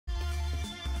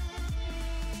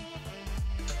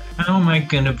How am I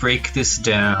gonna break this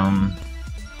down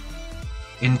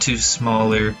into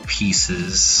smaller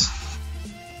pieces?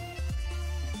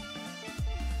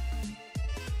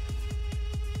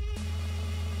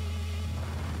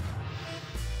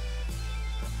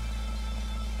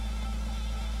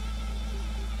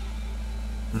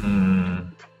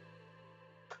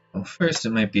 Well, first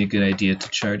it might be a good idea to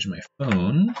charge my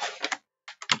phone.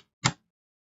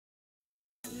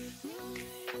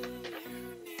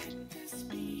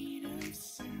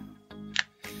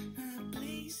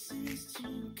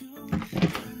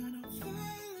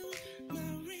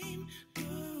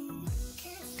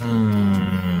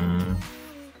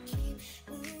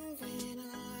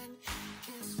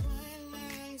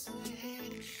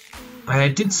 I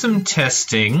did some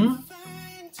testing,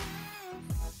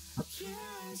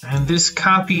 and this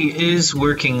copy is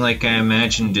working like I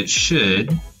imagined it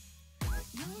should.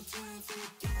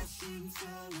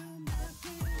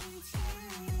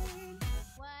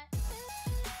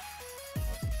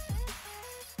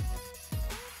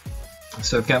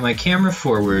 So I've got my camera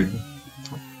forward,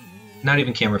 not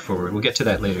even camera forward, we'll get to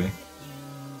that later.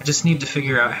 I just need to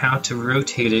figure out how to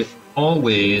rotate it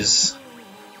always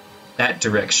that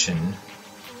direction.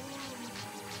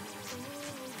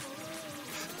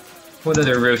 What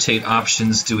other rotate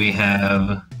options do we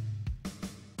have?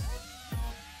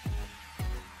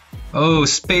 Oh,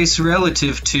 space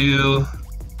relative to...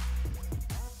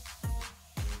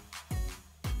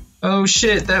 Oh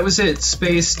shit, that was it.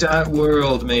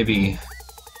 Space.world, maybe.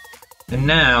 And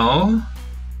now...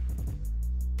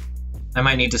 I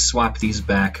might need to swap these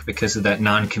back because of that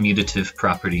non-commutative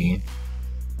property.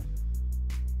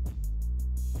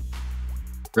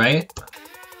 Right?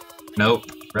 Nope.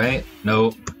 Right?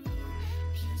 Nope.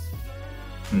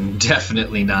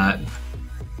 Definitely not.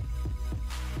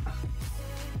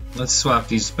 Let's swap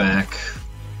these back.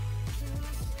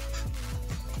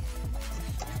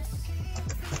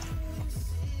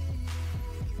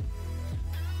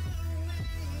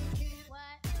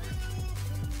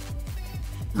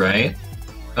 Right?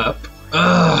 Up.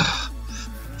 Ugh!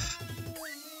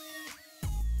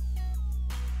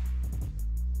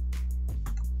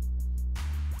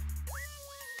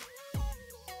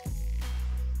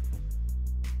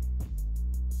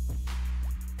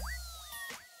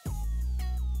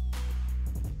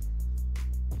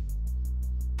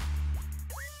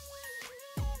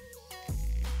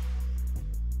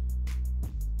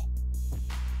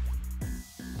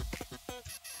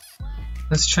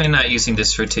 Let's try not using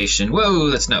this rotation. Whoa,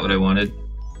 that's not what I wanted.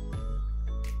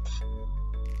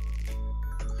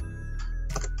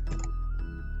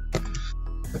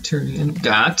 Quaternion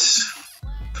got.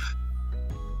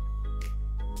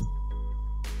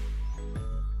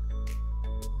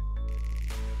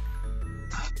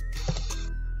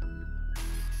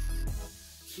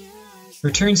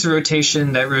 Returns the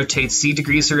rotation that rotates z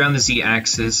degrees around the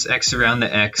z-axis, x around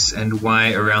the x, and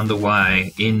y around the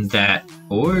y in that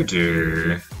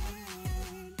order.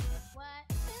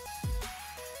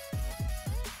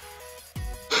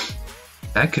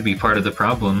 That could be part of the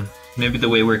problem. Maybe the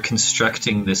way we're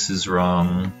constructing this is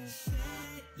wrong.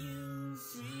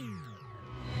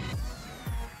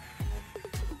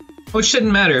 Well, it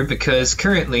shouldn't matter because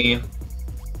currently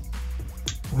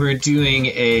we're doing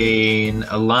an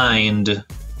aligned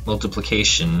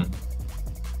multiplication.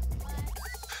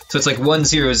 So it's like 1,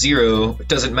 0, 0. It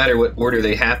doesn't matter what order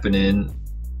they happen in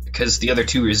because the other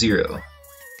two are 0.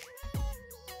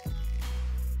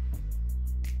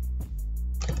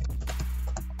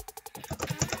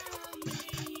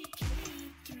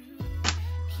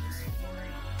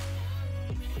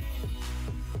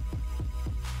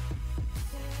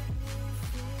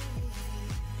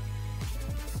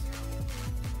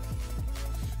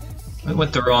 I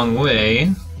went the wrong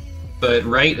way, but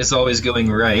right is always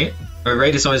going right. Or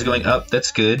right is always going up,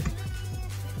 that's good.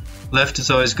 Left is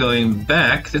always going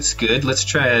back, that's good. Let's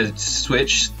try a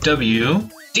switch. W.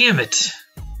 Damn it!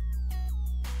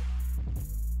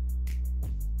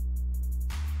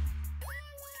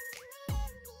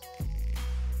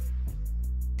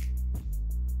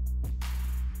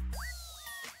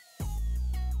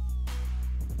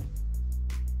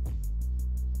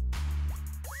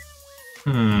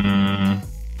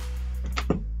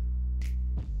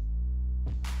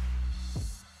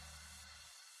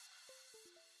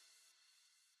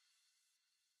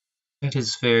 It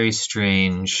is very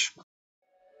strange.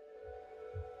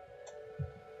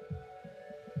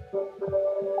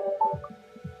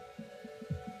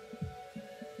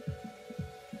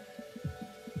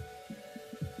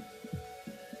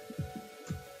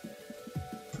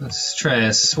 Let's try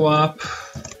a swap.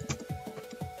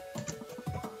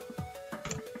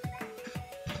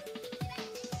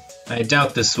 I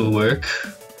doubt this will work.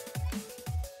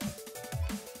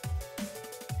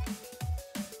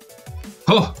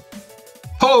 Oh!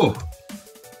 Ho!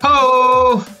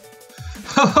 Ho!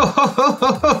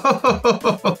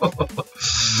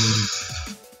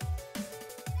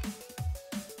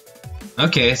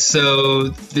 Okay, so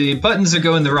the buttons are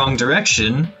going the wrong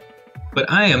direction, but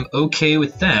I am okay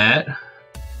with that.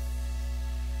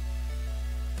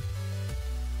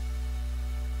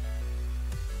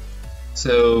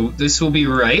 So this will be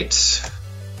right,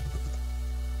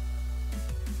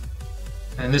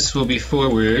 and this will be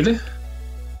forward.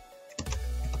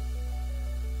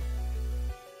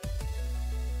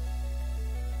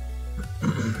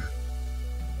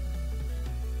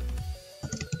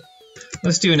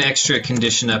 Let's do an extra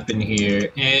condition up in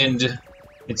here, and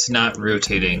it's not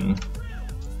rotating.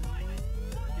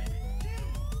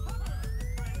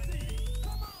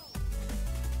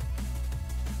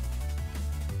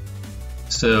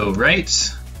 So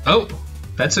right, oh,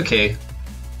 that's okay.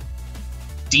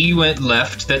 D went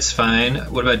left, that's fine.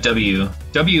 What about W?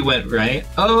 W went right.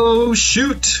 Oh,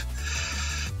 shoot!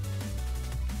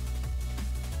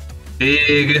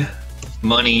 Big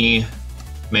money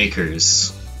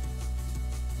makers.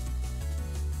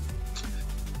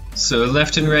 So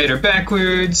left and right are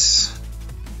backwards.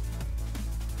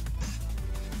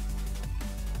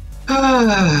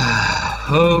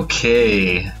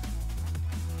 Okay.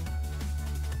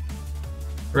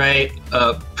 Right,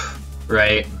 up,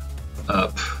 right,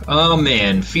 up. Oh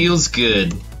man, feels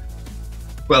good.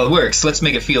 Well, it works. Let's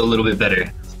make it feel a little bit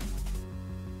better.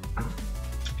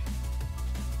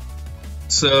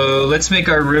 So let's make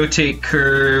our rotate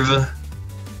curve.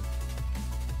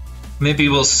 Maybe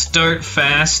we'll start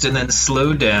fast and then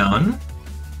slow down.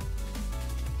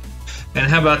 And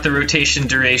how about the rotation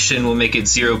duration? We'll make it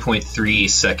 0.3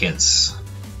 seconds.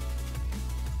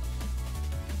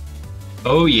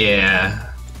 Oh yeah.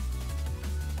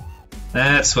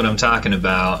 That's what I'm talking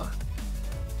about.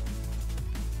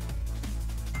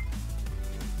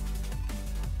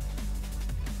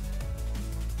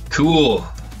 Cool.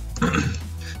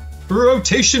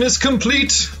 Rotation is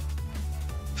complete.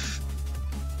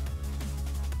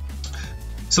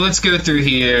 So let's go through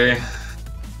here.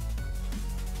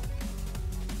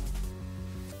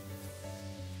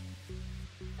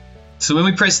 So when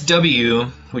we press W,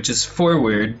 which is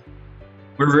forward,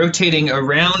 we're rotating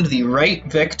around the right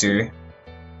vector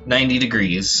 90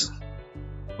 degrees.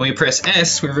 When we press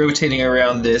S, we're rotating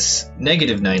around this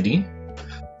negative 90.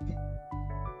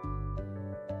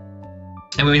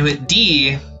 And when we hit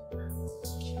D,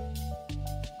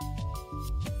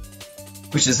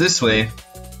 which is this way,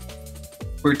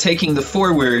 we're taking the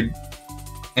forward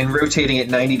and rotating it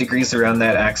 90 degrees around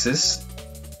that axis.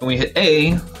 When we hit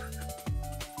A,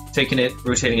 taking it,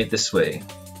 rotating it this way.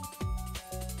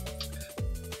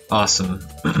 Awesome.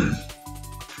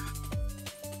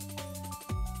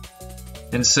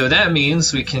 And so that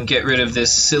means we can get rid of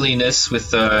this silliness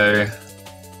with our...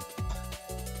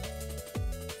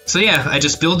 So yeah, I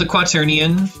just build the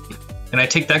quaternion, and I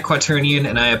take that quaternion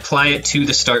and I apply it to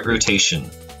the start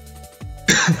rotation.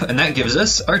 And that gives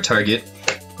us our target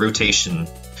rotation.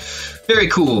 Very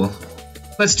cool.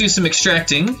 Let's do some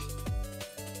extracting.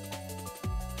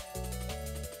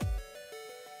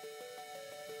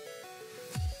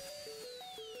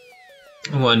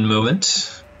 One moment.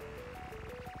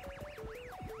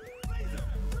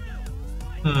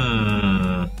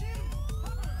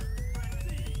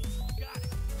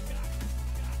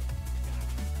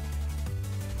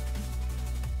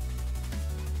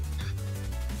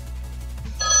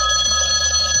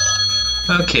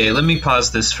 Okay, let me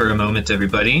pause this for a moment,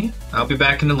 everybody. I'll be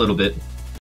back in a little bit.